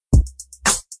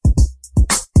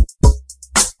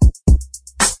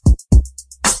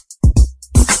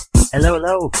Hello,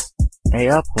 hello. Hey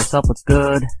up, what's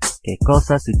good? Que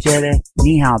cosa sucede?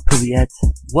 Ni hao, privyet.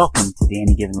 Welcome to the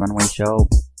Any Given Runway show.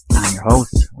 I'm your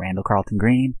host, Randall Carlton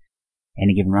Green.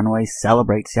 Any Given Runway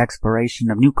celebrates the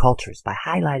exploration of new cultures by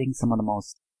highlighting some of the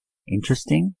most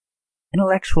interesting,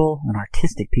 intellectual, and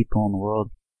artistic people in the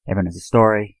world. Everyone has a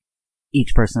story.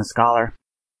 Each person a scholar.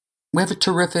 We have a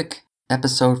terrific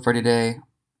episode for today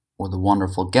with a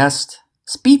wonderful guest.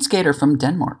 Speed skater from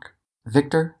Denmark,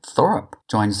 Victor Thorup,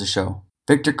 joins the show.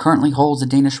 Victor currently holds the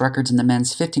Danish records in the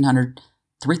men's 1500,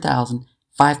 3000,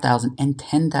 5000, and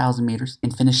 10,000 meters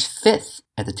and finished 5th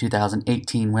at the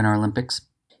 2018 Winter Olympics.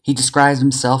 He describes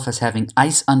himself as having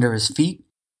ice under his feet,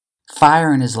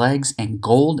 fire in his legs, and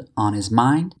gold on his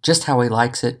mind, just how he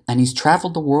likes it, and he's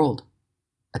traveled the world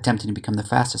attempting to become the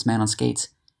fastest man on skates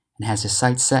and has his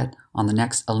sights set on the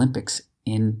next Olympics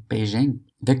in Beijing.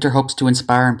 Victor hopes to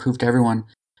inspire and prove to everyone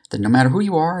that no matter who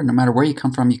you are and no matter where you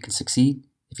come from, you can succeed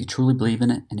if you truly believe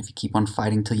in it and if you keep on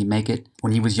fighting till you make it.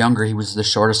 When he was younger, he was the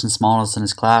shortest and smallest in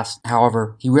his class.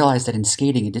 However, he realized that in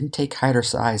skating, it didn't take height or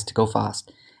size to go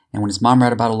fast. And when his mom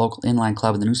read about a local inline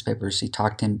club in the newspapers, she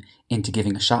talked him into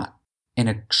giving a shot. In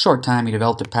a short time, he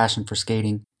developed a passion for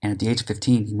skating, and at the age of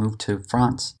 15, he moved to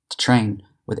France to train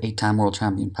with 8-time world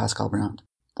champion Pascal Brand.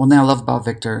 One thing I love about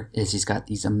Victor is he's got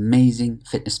these amazing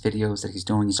fitness videos that he's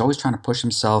doing. He's always trying to push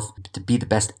himself to be the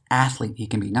best athlete he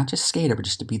can be. Not just skater, but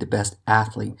just to be the best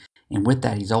athlete. And with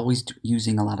that, he's always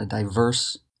using a lot of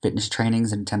diverse fitness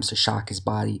trainings and attempts to shock his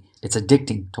body. It's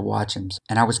addicting to watch him.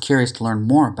 And I was curious to learn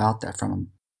more about that from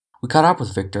him. We caught up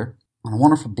with Victor on a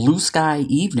wonderful blue sky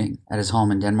evening at his home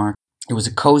in Denmark. It was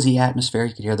a cozy atmosphere.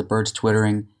 You could hear the birds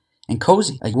twittering. And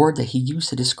cozy, a word that he used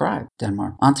to describe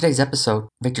Denmark. On today's episode,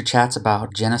 Victor chats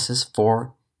about genesis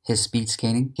for his speed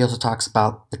skating. He also talks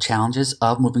about the challenges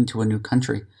of moving to a new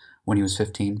country when he was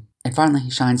 15. And finally, he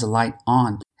shines a light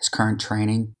on his current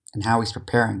training and how he's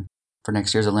preparing for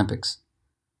next year's Olympics.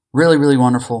 Really, really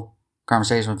wonderful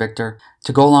conversation with Victor.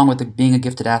 To go along with being a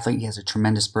gifted athlete, he has a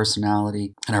tremendous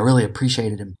personality, and I really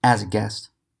appreciated him as a guest.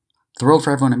 Thrilled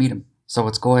for everyone to meet him. So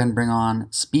let's go ahead and bring on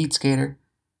speed skater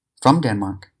from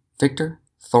Denmark, Victor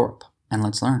Thorup, and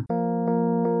let's learn.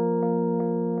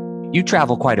 You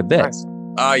travel quite a bit.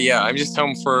 Nice. Yeah, I'm just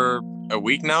home for a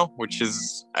week now, which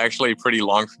is actually pretty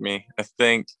long for me. I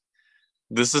think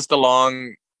this is the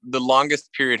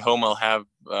longest period home I'll have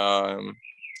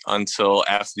until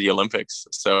after the Olympics.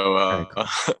 So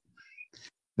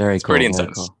Very it's cool. pretty Very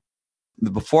intense.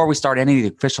 cool. Before we start any of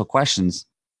the official questions,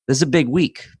 this is a big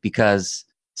week because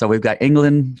we've got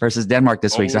England versus Denmark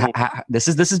this week. So this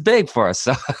is big for us.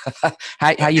 So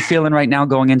how you feeling right now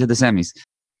going into the semis?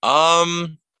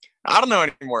 I don't know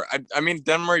anymore. I mean,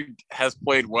 Denmark has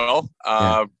played well,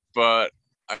 but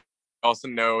I also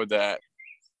know that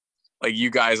like you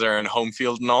guys are in home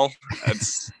field and all.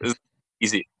 It's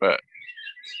easy, but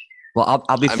well,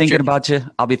 I'll be thinking about you.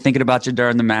 I'll be thinking about you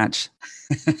during the match.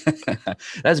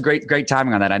 That's great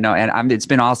timing on that. I know, and it's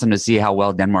been awesome to see how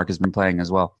well Denmark has been playing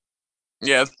as well.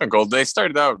 Yeah, it's been cool. They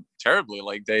started out terribly.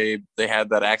 Like they had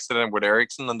that accident with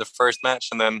Eriksson in the first match,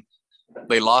 and then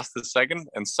they lost the second,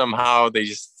 and somehow they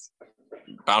just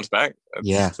bounced back.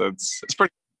 It's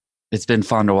pretty. It's been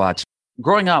fun to watch.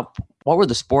 Growing up, what were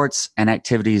the sports and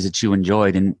activities that you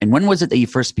enjoyed, and when was it that you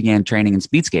first began training in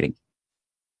speed skating?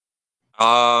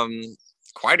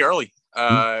 Quite early.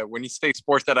 When you say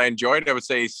sports that I enjoyed, I would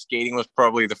say skating was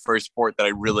probably the first sport that I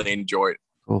really enjoyed.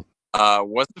 Cool.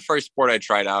 What's the first sport I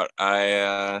tried out?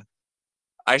 I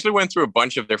actually went through a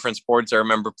bunch of different sports. I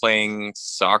remember playing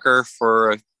soccer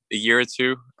for a year or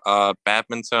two,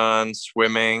 badminton,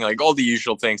 swimming, like all the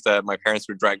usual things that my parents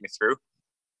would drag me through.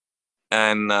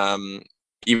 And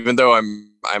even though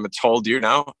I'm a tall dude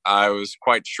now, I was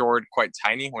quite short, quite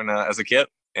tiny when as a kid,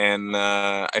 and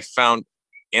I found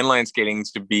inline skating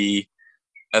to be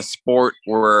a sport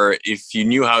where if you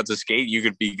knew how to skate, you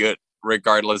could be good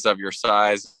regardless of your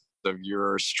size, of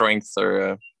your strength,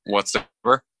 or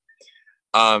whatsoever.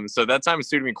 So that time it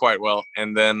suited me quite well.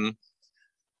 And then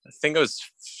I think it was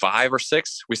 5 or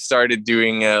 6. We started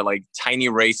doing like tiny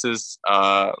races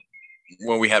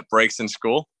when we had breaks in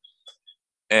school,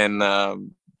 and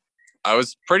I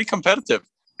was pretty competitive.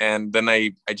 And then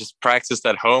I just practiced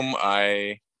at home.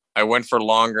 I went for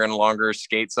longer and longer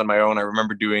skates on my own. I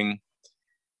remember doing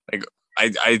like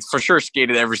I for sure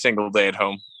skated every single day at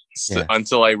home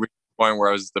until I reached the point where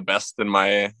I was the best in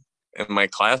my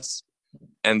class.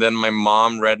 And then my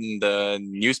mom read in the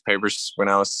newspapers when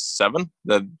I was 7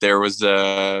 that there was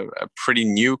a pretty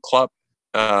new club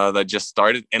that just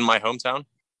started in my hometown,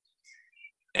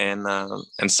 and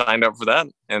signed up for that.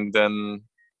 And then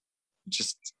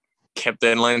just kept the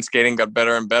inline skating, got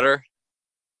better and better.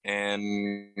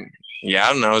 And yeah,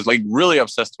 I don't know. I was like really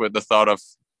obsessed with the thought of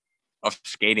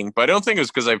skating, but I don't think it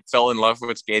was because I fell in love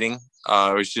with skating.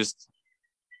 It was just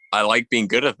I like being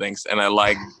good at things, and I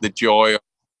like the joy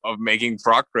of making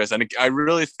progress. And I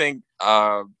really think,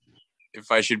 if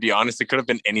I should be honest, it could have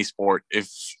been any sport. If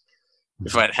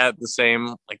I'd had the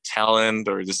same like talent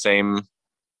or the same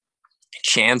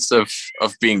chance of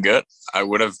being good, I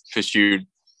would have pursued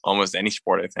almost any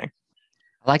sport, I think.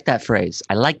 I like that phrase.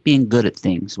 I like being good at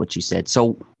things, what you said.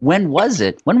 So when was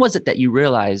it that you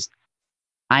realized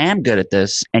I am good at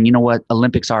this, and you know what,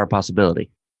 Olympics are a possibility?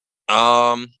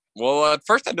 Well, at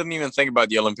first I didn't even think about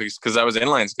the Olympics because I was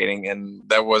inline skating, and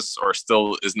that was or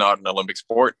still is not an Olympic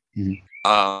sport. Mhm.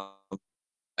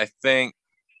 I think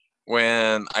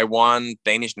when I won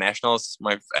Danish nationals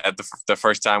at the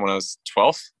first time when I was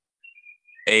 12,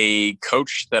 a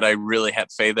coach that I really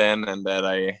had faith in and that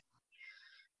I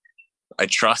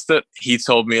trusted, he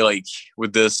told me, like,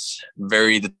 with this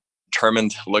very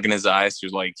determined look in his eyes, he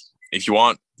was like, if you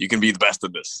want, you can be the best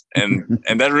at this. And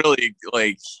that really,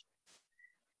 like,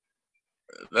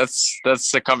 that's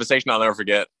a conversation I'll never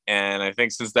forget. And I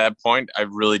think since that point,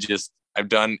 I've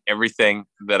done everything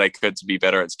that I could to be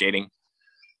better at skating.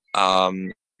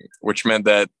 Which meant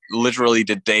that literally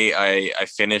the day I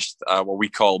finished what we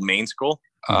call main school,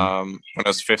 when I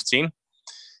was 15,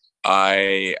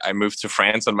 I moved to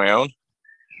France on my own.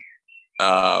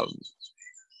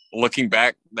 Looking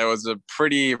back, that was a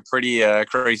pretty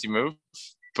crazy move,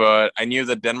 but I knew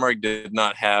that Denmark did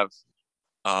not have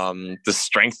the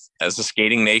strength as a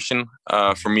skating nation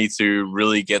for me to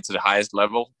really get to the highest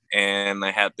level. And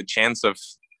I had the chance of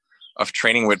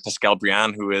training with Pascal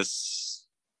Briand, who is,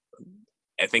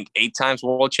 I think, 8 times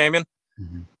world champion.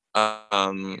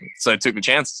 So I took the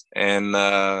chance, and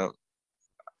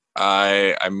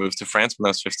I moved to France when I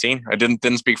was 15. I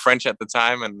didn't speak French at the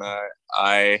time, and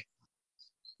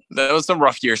there was some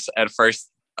rough years at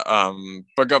first,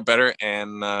 but got better.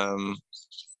 And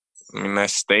I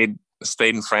stayed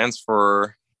in France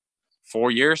for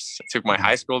 4 years. I took my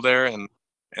high school there,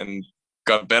 and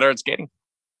got better at skating.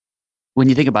 When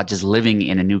you think about just living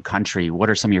in a new country, what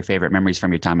are some of your favorite memories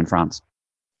from your time in France?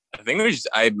 I think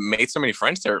I made so many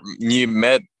friends there. You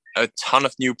met a ton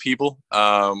of new people,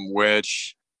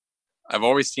 which I've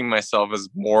always seen myself as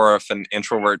more of an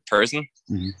introvert person.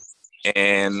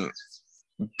 And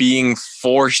being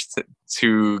forced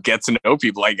to get to know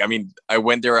people. Like, I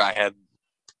went there, I had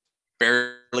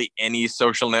barely any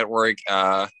social network.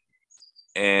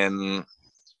 And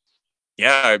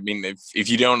yeah, if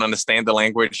you don't understand the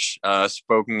language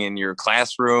spoken in your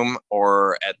classroom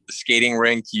or at the skating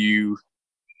rink, you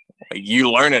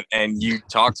learn it and you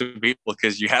talk to people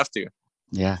because you have to.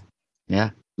 Yeah.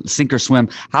 Sink or swim.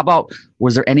 How about,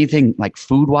 was there anything like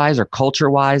food wise or culture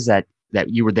wise that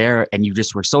you were there and you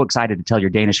just were so excited to tell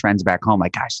your Danish friends back home,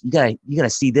 like, gosh, you gotta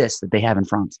see this that they have in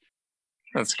France?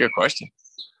 That's a good question.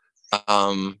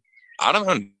 I don't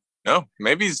know. No,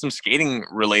 maybe some skating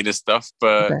related stuff,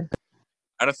 but okay.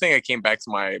 I don't think I came back to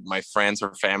my friends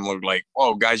or family like,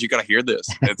 oh, guys, you gotta hear this.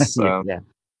 It's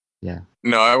yeah.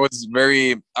 No, I've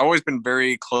always been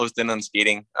very closed in on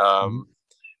skating.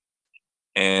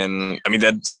 And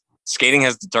that skating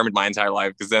has determined my entire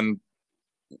life, because then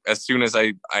as soon as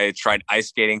I tried ice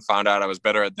skating, found out I was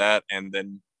better at that, and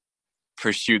then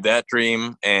pursued that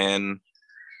dream. And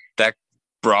that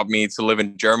brought me to live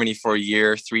in Germany for a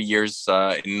year, 3 years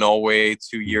in Norway,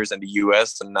 2 years in the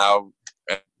US, and now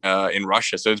in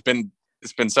Russia. So it's been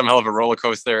some hell of a roller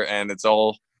coaster, and it's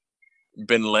all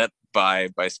been led by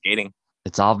skating.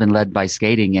 It's all been led by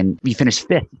skating, and we finished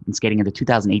 5th in skating in the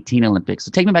 2018 Olympics.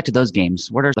 So take me back to those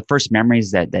games. What are the first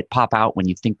memories that pop out when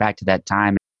you think back to that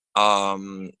time?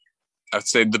 I'd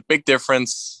say the big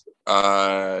difference,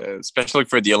 especially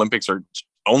for the Olympics, or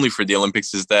only for the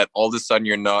Olympics, is that all of a sudden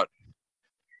you're not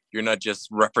just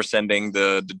representing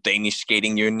the Danish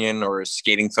Skating Union or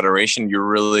Skating Federation. You're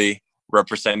really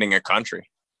representing a country.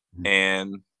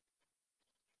 And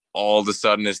all of a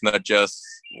sudden it's not just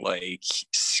like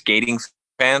skating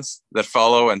fans that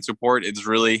follow and support. It's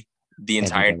really the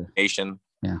entire nation.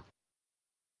 Yeah.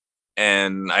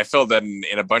 And I felt that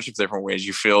in a bunch of different ways.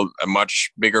 You feel a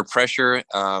much bigger pressure,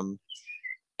 but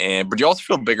you also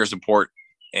feel bigger support.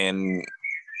 And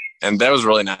that was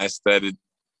really nice, that it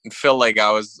felt like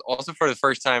I was also, for the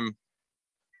first time,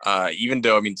 even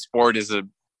though, sport is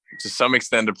to some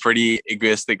extent a pretty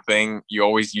egoistic thing.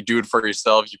 You do it for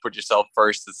yourself. You put yourself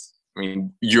first.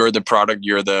 You're the product.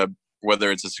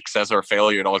 Whether it's a success or a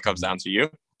failure, it all comes down to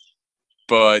you.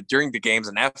 But during the games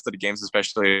and after the games,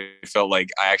 especially, I felt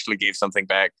like I actually gave something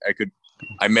back.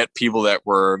 I met people that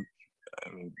were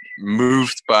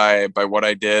moved by what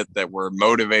I did, that were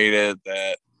motivated,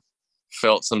 that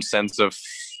felt some sense of,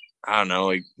 I don't know,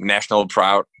 like national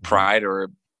pride, or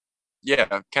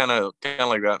kind of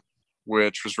like that,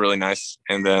 which was really nice.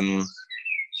 And then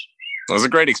it was a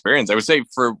great experience. I would say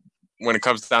for when it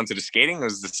comes down to the skating, it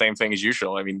was the same thing as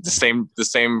usual. I mean, the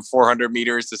same 400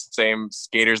 meters, the same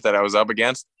skaters that I was up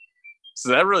against. So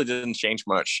that really didn't change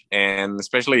much. And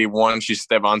especially once you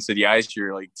step onto the ice,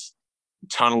 you're like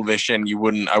tunnel vision.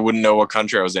 I wouldn't know what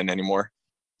country I was in anymore.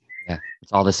 Yeah,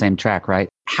 it's all the same track, right?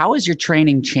 How has your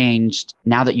training changed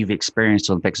now that you've experienced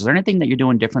Olympics? Is there anything that you're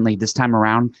doing differently this time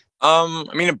around? I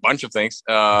mean, a bunch of things.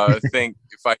 I think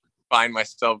if I find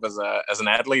myself as an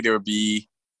athlete, it would be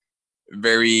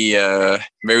very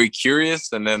very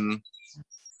curious, and then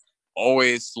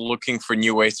always looking for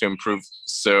new ways to improve.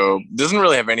 So it doesn't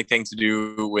really have anything to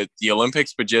do with the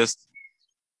Olympics, but just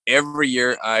every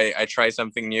year I try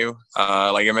something new.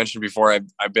 Like I mentioned before,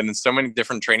 I've been in so many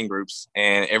different training groups,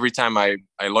 and every time I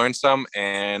learn some,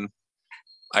 and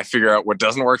I figure out what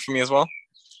doesn't work for me as well.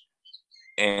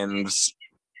 And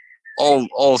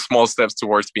all small steps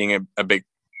towards being a bit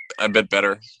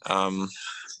better.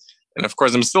 And of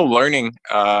course, I'm still learning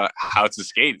how to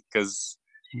skate, because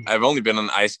I've only been on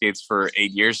ice skates for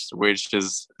 8 years, which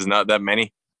is not that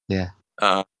many. Yeah.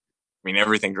 I mean,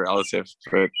 everything's relative,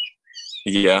 but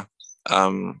yeah.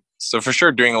 So for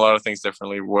sure, doing a lot of things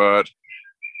differently.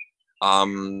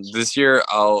 This year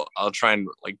I'll try and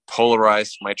like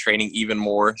polarize my training even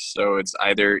more, so it's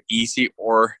either easy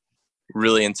or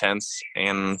really intense.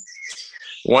 And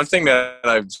one thing that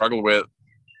I've struggled with,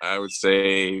 I would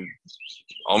say,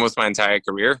 almost my entire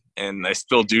career, and I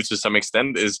still do to some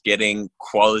extent, is getting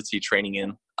quality training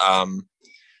in. And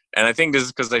I think this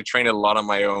is because I trained a lot on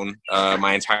my own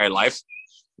my entire life,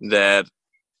 that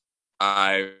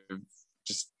I've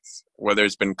just, whether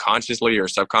it's been consciously or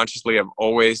subconsciously, I've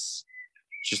always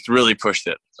just really pushed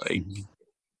it, like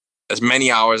as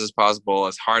many hours as possible,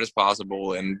 as hard as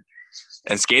possible. And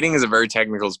skating is a very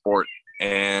technical sport,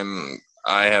 and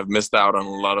I have missed out on a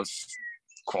lot of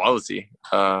quality.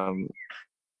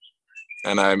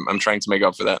 And I'm trying to make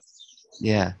up for that.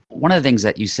 Yeah. One of the things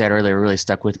that you said earlier really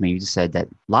stuck with me. You said that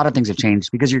a lot of things have changed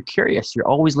because you're curious. You're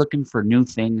always looking for new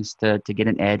things to get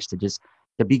an edge, to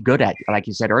be good at. Like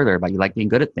you said earlier, about you like being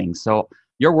good at things. So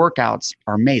your workouts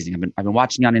are amazing. I've been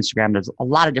watching you on Instagram. There's a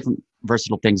lot of different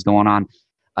versatile things going on,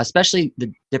 especially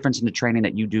the difference in the training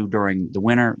that you do during the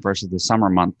winter versus the summer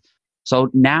month.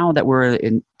 So now that we're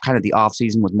in kind of the off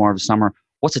season with more of the summer,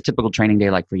 what's a typical training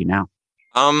day like for you now?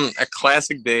 A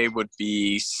classic day would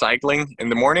be cycling in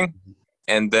the morning,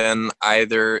 and then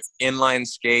either an inline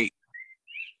skate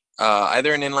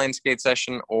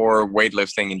session or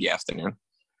weightlifting in the afternoon.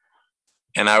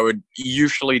 And I would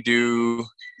usually do,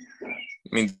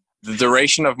 I mean, the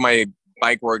duration of my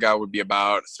bike workout would be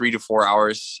about 3 to 4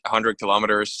 hours, 100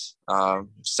 kilometers,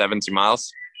 70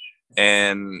 miles,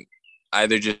 and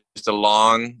either just a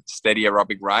long, steady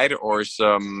aerobic ride or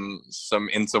some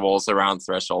intervals around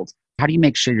threshold. How do you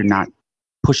make sure you're not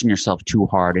pushing yourself too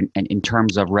hard? And in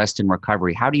terms of rest and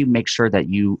recovery, how do you make sure that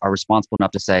you are responsible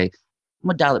enough to say, I'm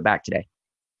going to dial it back today?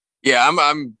 Yeah,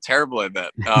 I'm terrible at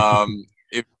that.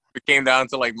 If it came down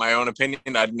to like my own opinion,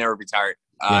 I'd never be tired.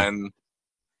 Yeah. And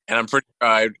I'm pretty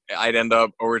sure I'd end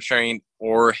up overtrained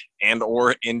or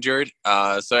injured.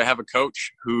 So I have a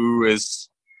coach who is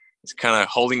kind of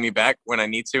holding me back when I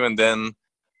need to. And then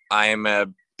I am a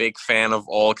big fan of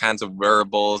all kinds of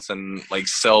wearables and like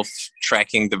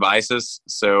self-tracking devices.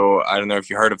 So I don't know if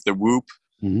you heard of the Whoop.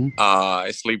 Mm-hmm. I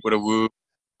sleep with a Whoop.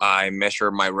 I measure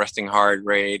my resting heart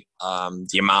rate,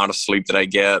 the amount of sleep that I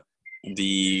get,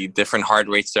 the different heart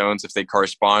rate zones, if they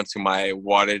correspond to my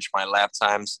wattage, my lap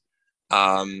times.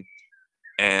 And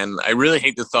I really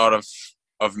hate the thought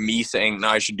of me saying, no,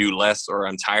 I should do less, or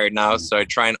I'm tired now. So I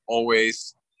try and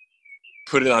always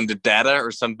put it on the data or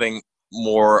something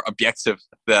more objective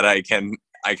that I can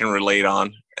relate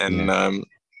on, and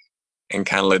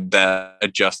kind of let that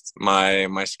adjust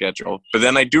my schedule. But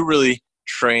then I do really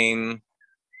train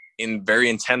in very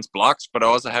intense blocks, but I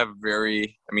also have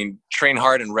train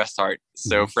hard and rest hard.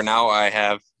 So for now I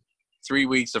have 3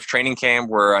 weeks of training camp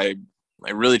where I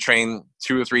really train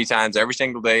 2 or 3 times every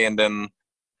single day. And then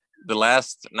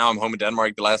now I'm home in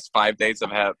Denmark, the last 5 days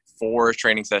I've had 4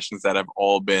 training sessions that have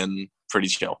all been pretty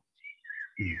chill.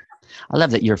 I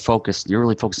love that you're focused. You're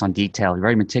really focused on detail. You're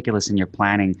very meticulous in your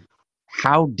planning.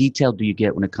 How detailed do you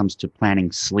get when it comes to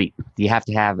planning sleep? Do you have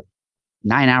to have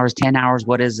 9 hours, 10 hours?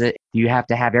 What is it? Do you have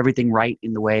to have everything right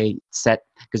in the way set?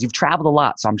 Because you've traveled a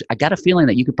lot. So I got a feeling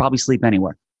that you could probably sleep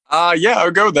anywhere. Yeah,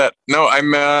 I'll go with that. No,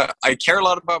 I care a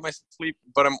lot about my sleep,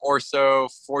 but I'm also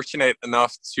fortunate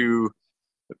enough to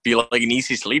be like an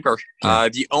easy sleeper.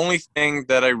 The only thing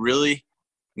that I really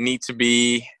need to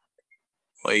be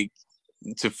like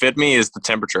to fit me is the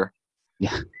temperature.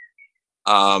 Yeah.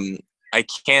 I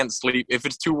can't sleep if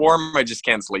it's too warm. I just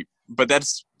can't sleep. But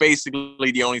that's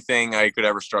basically the only thing I could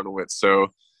ever struggle with.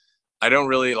 So I don't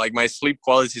really like my sleep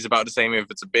quality is about the same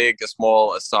if it's a big, a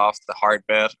small, a soft, a hard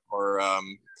bed, or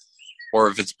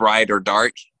if it's bright or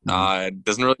dark. It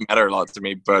doesn't really matter a lot to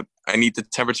me. But I need the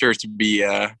temperature to be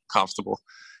comfortable,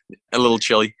 a little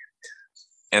chilly,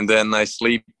 and then I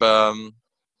sleep.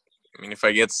 If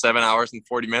I get 7 hours and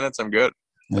 40 minutes, I'm good.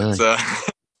 Really?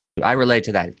 I relate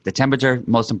to that. The temperature,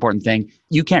 most important thing.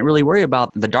 You can't really worry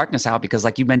about the darkness out because,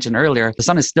 like you mentioned earlier, the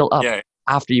sun is still up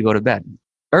after you go to bed.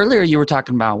 Earlier, you were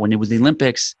talking about when it was the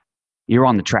Olympics, you're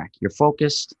on the track. You're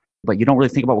focused, but you don't really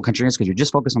think about what country it is because you're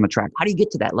just focused on the track. How do you get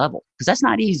to that level? Because that's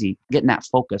not easy, getting that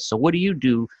focus. So what do you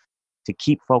do to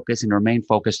keep focused and remain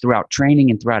focused throughout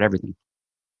training and throughout everything?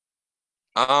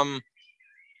 I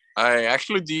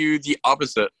actually do the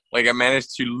opposite. Like I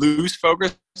managed to lose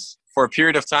focus for a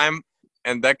period of time,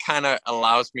 and that kind of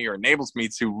allows me or enables me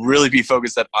to really be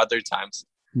focused at other times.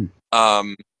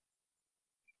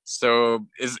 So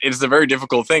it's a very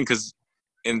difficult thing because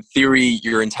in theory,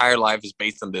 your entire life is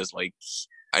based on this. Like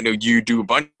I know you do a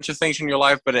bunch of things in your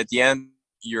life, but at the end,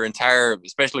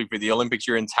 especially for the Olympics,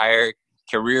 your entire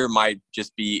career might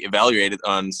just be evaluated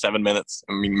on 7 minutes.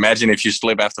 I mean, imagine if you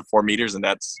slip after 4 meters and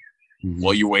that's,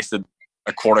 well, you wasted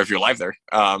a quarter of your life there.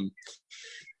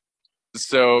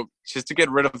 So just to get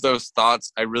rid of those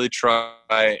thoughts, I really try,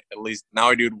 at least now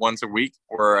I do it once a week,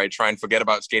 where I try and forget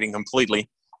about skating completely.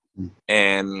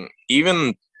 And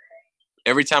even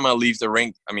every time I leave the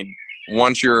rink, I mean,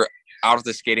 once you're out of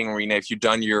the skating arena, if you've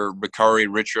done your recovery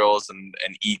rituals and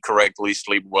eat correctly,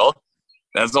 sleep well,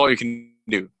 that's all you can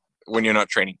do when you're not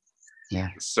training. Yeah.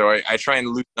 So I try and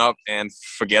loosen up and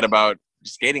forget about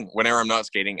skating whenever I'm not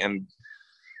skating. And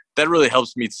that really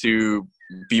helps me to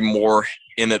be more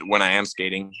in it when I am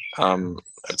skating.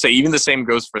 I'd say even the same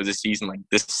goes for this season. Like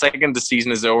the second the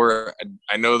season is over,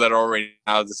 I know that already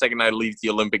now. The second I leave the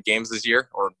Olympic Games this year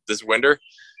or this winter,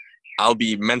 I'll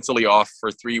be mentally off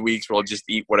for 3 weeks where I'll just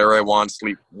eat whatever I want,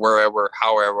 sleep wherever,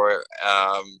 however.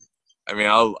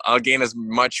 I'll gain as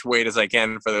much weight as I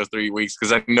can for those 3 weeks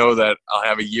because I know that I'll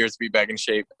have a year to be back in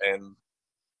shape,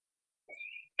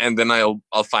 and then I'll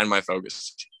find my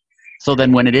focus. So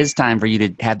then when it is time for you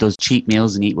to have those cheat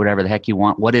meals and eat whatever the heck you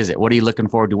want, what is it? What are you looking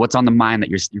forward to? What's on the mind that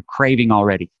you're craving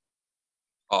already?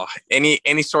 Oh,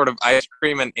 any sort of ice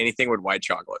cream and anything with white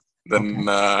chocolate. Then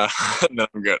I'm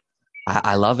good.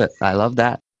 I love it. I love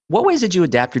that. What ways did you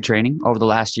adapt your training over the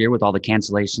last year with all the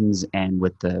cancellations and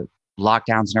with the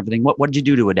lockdowns and everything? What did you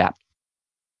do to adapt?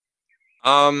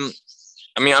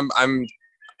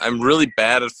 I'm really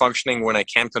bad at functioning when I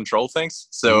can't control things.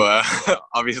 So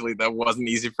obviously that wasn't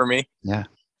easy for me. Yeah.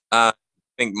 I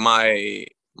think my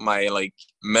like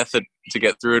method to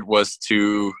get through it was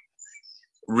to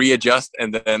readjust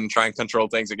and then try and control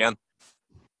things again.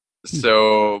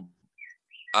 So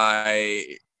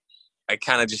I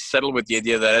kind of just settled with the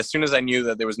idea that as soon as I knew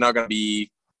that there was not going to be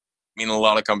a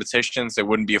lot of competitions, there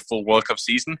wouldn't be a full World Cup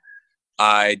season,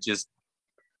 I just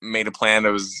made a plan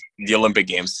that was the Olympic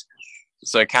Games.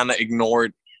 So I kind of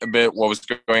ignored a bit what was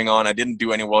going on. I didn't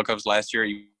do any World Cups last year,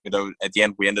 even though at the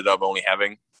end we ended up only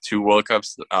having 2 World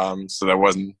Cups. So that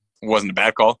wasn't a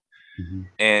bad call.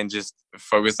 And just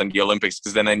focused on the Olympics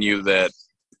because then I knew that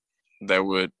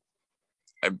would.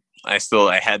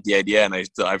 I had the idea, and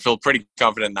I feel pretty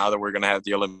confident now that we're going to have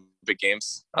the Olympic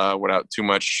Games without too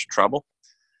much trouble.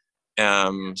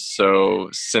 So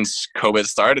since COVID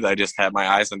started, I just had my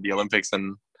eyes on the Olympics,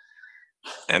 and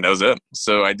that was it.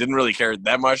 So I didn't really care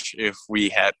that much if we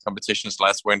had competitions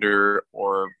last winter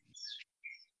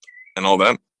and all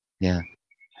that. Yeah.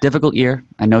 Difficult year.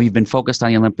 I know you've been focused on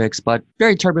the Olympics, but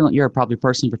very turbulent year, probably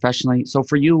personally, professionally. So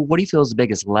for you, what do you feel is the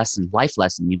biggest life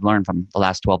lesson you've learned from the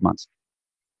last 12 months?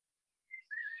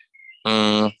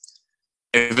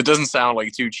 If it doesn't sound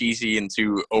like too cheesy and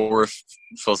too over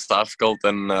philosophical,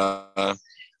 then I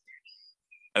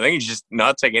think you just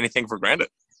not take anything for granted.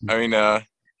 I mean,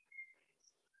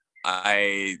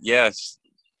 just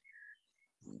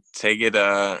take it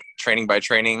training by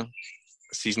training,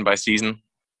 season by season,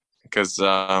 because we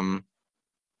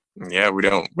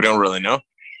don't really know.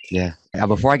 Yeah. Now,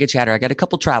 before I get chatter, I got a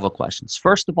couple travel questions.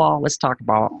 First of all, let's talk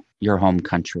about your home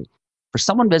country. For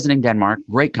someone visiting Denmark,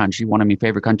 great country, one of my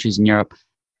favorite countries in Europe.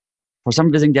 For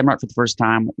someone visiting Denmark for the first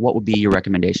time, what would be your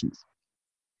recommendations?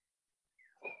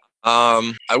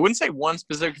 I wouldn't say one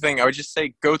specific thing. I would just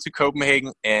say go to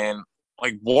Copenhagen and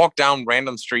walk down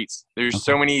random streets. There's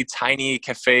so many tiny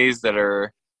cafes that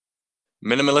are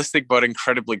minimalistic but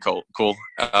incredibly cool.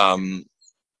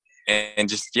 and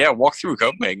just walk through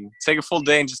Copenhagen. Take a full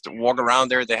day and just walk around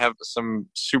there. They have some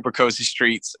super cozy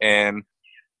streets, and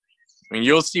I mean,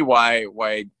 you'll see why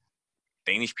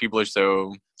Danish people are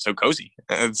so cozy.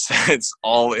 It's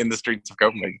all in the streets of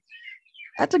Copenhagen.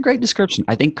 That's a great description.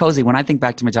 I think cozy, when I think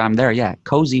back to my time there, yeah,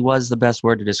 cozy was the best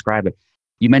word to describe it.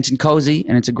 You mentioned cozy,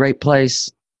 and it's a great place.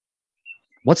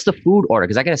 What's the food order?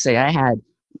 Because I got to say, I had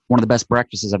one of the best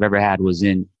breakfasts I've ever had was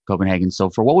in Copenhagen. So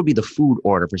what would be the food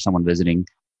order for someone visiting?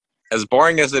 As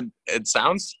boring as it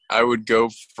sounds, I would go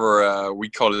for, we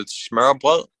call it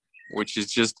smørrebrød, which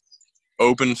is just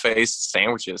open-faced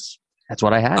sandwiches. That's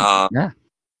what I had. Yeah.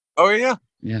 Oh, yeah?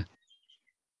 Yeah.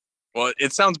 Well,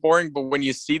 it sounds boring, but when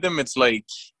you see them, it's like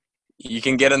you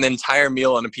can get an entire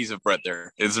meal on a piece of bread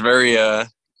there. It's very,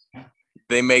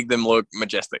 they make them look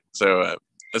majestic. So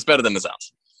it's better than it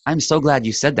sounds. I'm so glad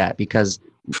you said that, because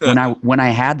when I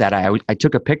had that, I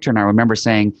took a picture and I remember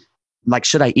saying, like,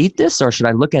 should I eat this or should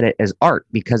I look at it as art?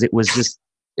 Because it was just,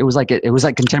 it was like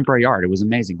contemporary art. It was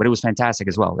amazing, but it was fantastic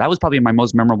as well. That was probably my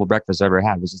most memorable breakfast I ever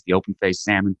had, was just the open-faced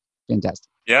salmon. Fantastic.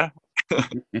 Yeah.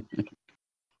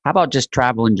 How about just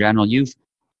travel in general? You've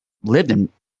lived in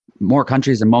more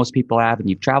countries than most people have, and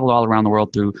you've traveled all around the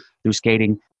world through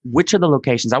skating. Which are the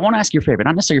locations, I won't ask your favorite,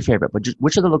 not necessarily your favorite, but just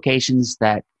which are the locations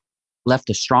that left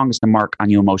the strongest mark on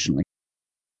you emotionally?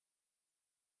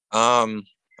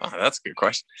 That's a good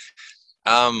question.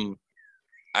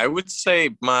 I would say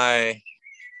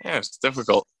it's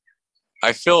difficult.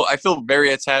 I feel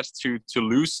very attached to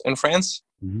Toulouse in France.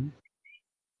 Mm-hmm.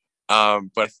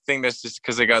 But I think that's just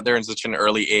because I got there in such an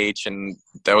early age, and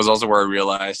that was also where I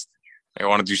realized I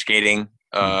want to do skating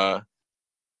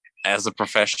as a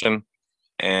profession,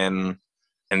 and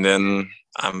then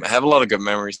I have a lot of good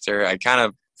memories there. I kind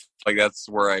of like that's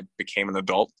where I became an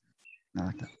adult. I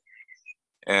like that.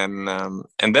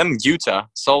 And then Utah,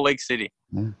 Salt Lake City.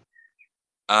 Yeah.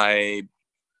 I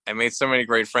made so many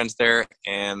great friends there,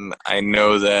 and I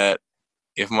know that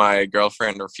if my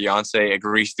girlfriend or fiance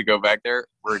agrees to go back there,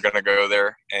 we're going to go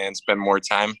there and spend more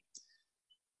time.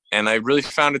 And I really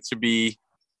found it to be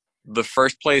the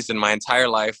first place in my entire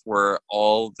life where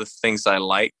all the things I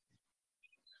like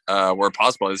were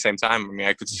possible at the same time. I mean,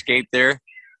 I could skate there.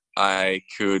 I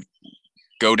could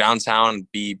go downtown and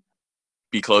be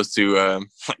close to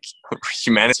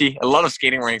humanity. A lot of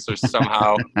skating rinks are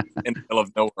somehow in the middle of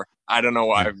nowhere. I don't know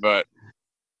why, but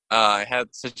I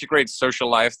had such a great social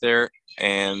life there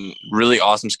and really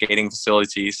awesome skating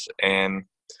facilities. And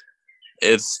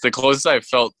it's the closest I've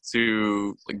felt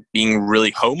to like being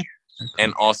really home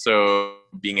and also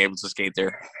being able to skate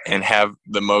there and have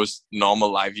the most normal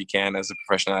life you can as a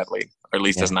professional athlete, or at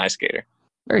least as an ice skater.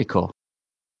 Very cool.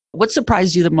 What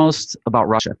surprised you the most about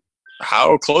Russia?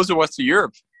 How close it was to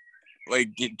Europe, like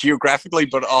geographically,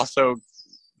 but also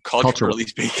culturally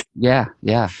speaking. Yeah.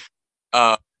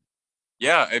 I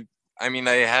mean,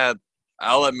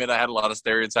 I'll admit I had a lot of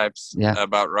stereotypes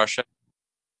about Russia.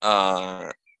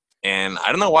 And I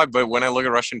don't know why, but when I look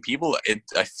at Russian people,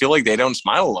 I feel like they don't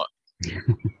smile a lot.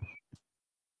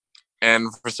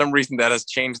 And for some reason that has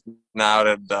changed now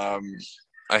that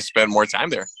I spend more time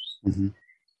there. Mm-hmm.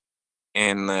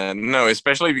 And no,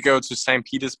 especially if you go to St.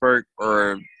 Petersburg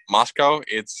or Moscow,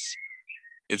 it's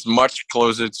much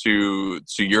closer to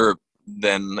Europe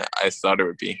than I thought it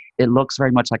would be. It looks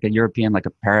very much like a European, like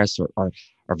a Paris or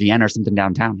Vienna or something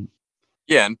downtown.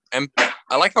 Yeah, and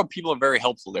I like how people are very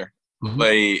helpful there. Mm-hmm.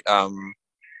 They,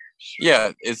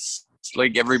 it's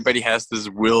like everybody has this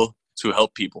will to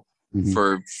help people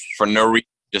for no reason,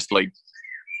 just like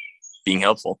being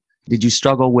helpful. Did you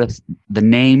struggle with the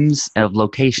names of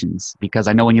locations? Because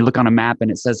I know when you look on a map and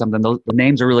it says something, the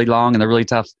names are really long and they're really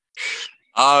tough.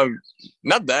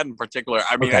 Not that in particular.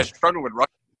 I mean, okay. I struggle with Russian.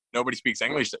 Nobody speaks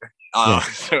English there.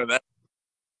 So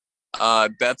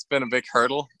that's been a big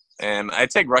hurdle. And I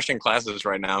take Russian classes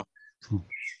right now.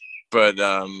 But,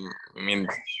 I mean,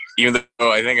 even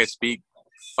though I think I speak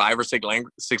 5 or 6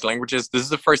 languages, this is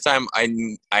the first time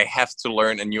I have to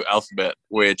learn a new alphabet,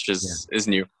 which is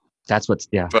new. That's but,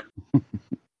 I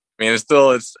mean,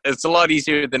 it's a lot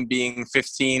easier than being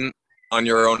 15 on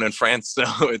your own in France. So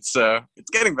it's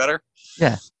getting better.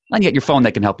 Yeah. And get your phone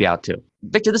that can help you out too.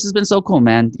 Victor, this has been so cool,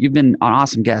 man. You've been an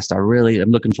awesome guest. I really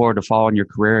am looking forward to following your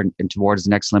career and towards the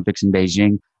next Olympics in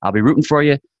Beijing. I'll be rooting for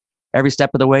you every step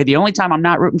of the way. The only time I'm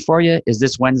not rooting for you is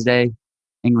this Wednesday,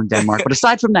 England, Denmark. But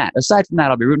aside from that,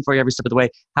 I'll be rooting for you every step of the way.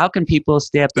 How can people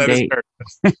stay up to date?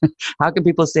 How can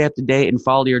people stay up to date and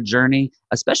follow your journey,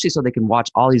 especially so they can watch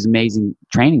all these amazing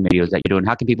training videos that you're doing?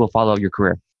 How can people follow your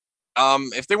career?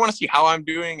 If they want to see how I'm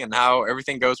doing and how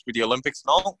everything goes with the Olympics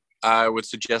and all, I would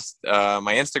suggest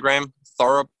my Instagram,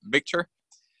 Thorup Victor.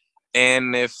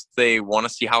 And if they want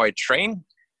to see how I train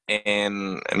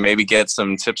and maybe get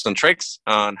some tips and tricks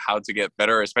on how to get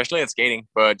better, especially at skating,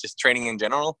 but just training in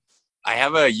general, I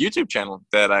have a YouTube channel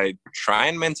that I try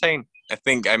and maintain. I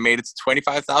think I made it to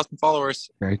 25,000 followers.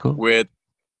 Very cool. With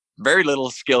very little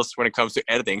skills when it comes to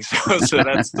editing. So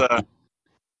that's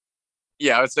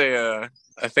yeah, I would say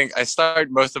I think I start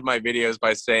most of my videos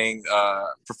by saying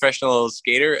professional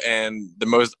skater and the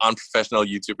most unprofessional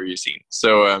YouTuber you've seen.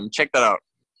 So check that out.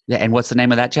 Yeah, and what's the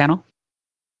name of that channel?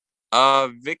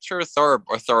 Victor Thorup,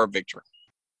 or Thorup Victor.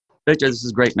 Victor, this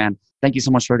is great, man. Thank you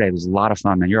so much for today. It was a lot of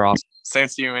fun, man. You're awesome. Same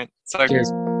to you, man.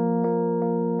 Cheers.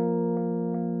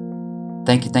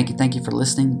 Thank you for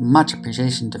listening. Much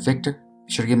appreciation to Victor.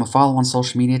 Be sure to give him a follow on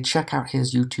social media. Check out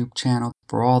his YouTube channel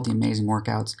for all the amazing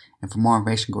workouts. And for more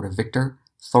information, go to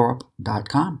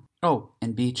victorthorup.com. Oh,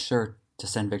 and be sure to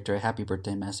send Victor a happy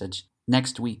birthday message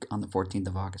next week on the 14th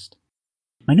of August.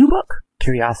 My new book,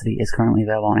 Curiosity, is currently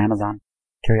available on Amazon.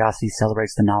 Curiosity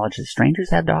celebrates the knowledge that strangers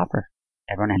have to offer.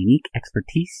 Everyone has unique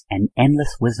expertise and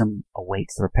endless wisdom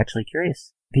awaits the perpetually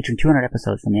curious. Featuring 200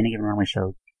 episodes from the Any Given Runway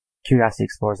show, Curiosity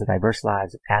explores the diverse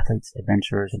lives of athletes,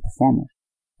 adventurers, and performers.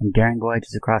 From daring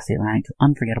voyages across the Atlantic to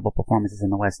unforgettable performances in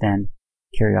the West End,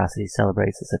 Curiosity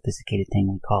celebrates the sophisticated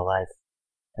thing we call life.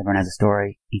 Everyone has a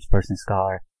story, each person a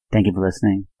scholar. Thank you for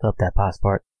listening. Fill up that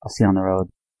passport. I'll see you on the road.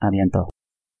 Aviento.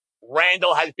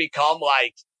 Randall has become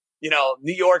like,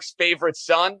 New York's favorite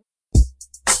son.